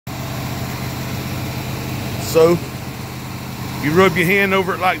So you rub your hand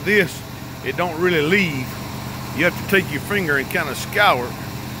over it like this, it don't really leave. You have to take your finger and kind of scour it.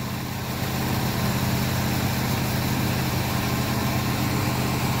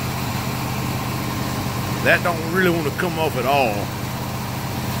 That don't really want to come off at all.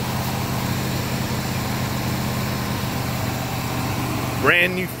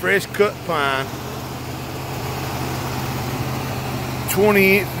 Brand new fresh cut pine,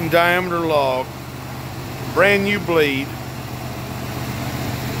 20-inch in diameter log, brand new blade,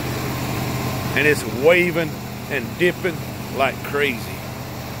 and it's waving and dipping like crazy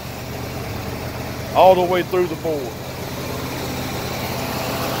all the way through the board.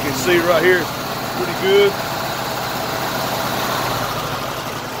 You can see right here, it's pretty good.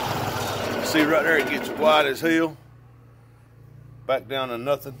 See right there, it gets wide as hell. Back down to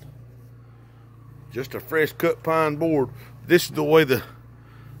nothing. Just a fresh cut pine board. This is the way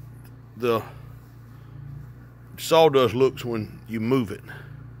the sawdust looks when you move it.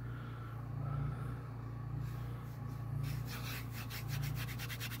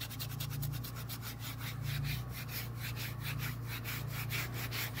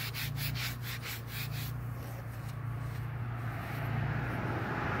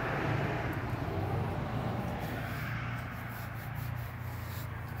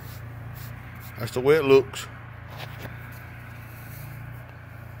 That's the way it looks.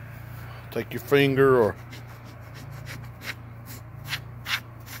 Take your finger or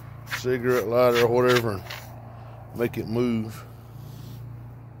cigarette lighter or whatever and make it move.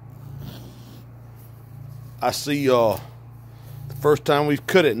 I see the first time we've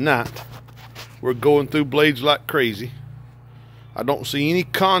cut at night, we're going through blades like crazy. I don't see any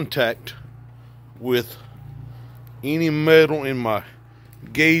contact with any metal in my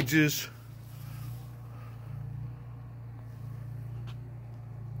gauges.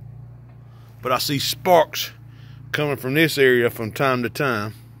 But I see sparks coming from this area from time to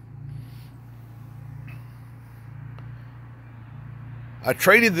time. I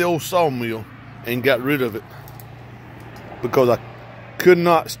traded the old sawmill and got rid of it because I could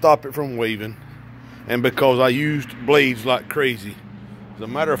not stop it from waving and because I used blades like crazy. As a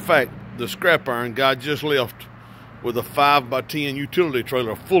matter of fact, the scrap iron guy just left with a 5x10 utility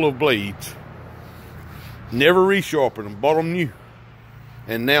trailer full of blades. Never resharpened them, bought them new.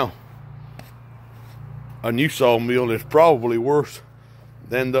 And now a new sawmill is probably worse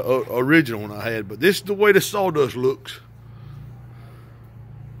than the original one I had. But this is the way the sawdust looks.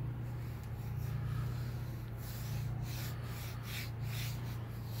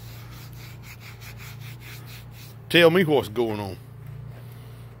 Tell me what's going on.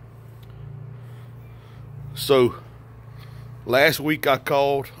 So, last week I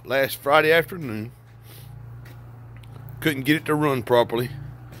called, last Friday afternoon. Couldn't get it to run properly.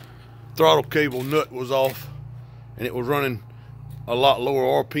 Throttle cable nut was off and it was running a lot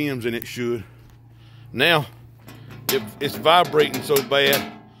lower RPMs than it should. Now it's vibrating so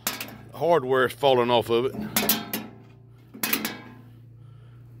bad, hardware is falling off of it.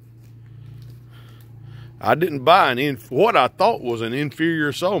 I didn't buy what I thought was an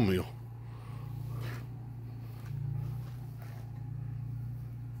inferior sawmill.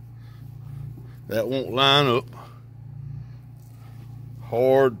 That won't line up.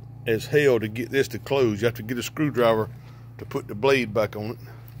 Hard as hell to get this to close. You have to get a screwdriver to put the blade back on it.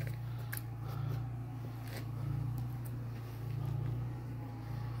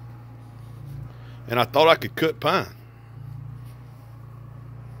 And I thought I could cut pine.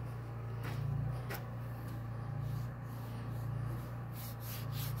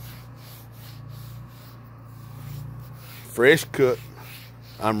 Fresh cut.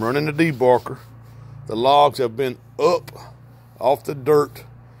 I'm running the debarker. The logs have been up off the dirt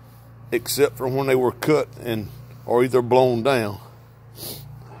except for when they were cut and or either blown down.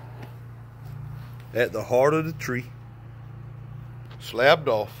 At the heart of the tree, slabbed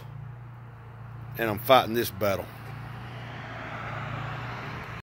off, and I'm fighting this battle.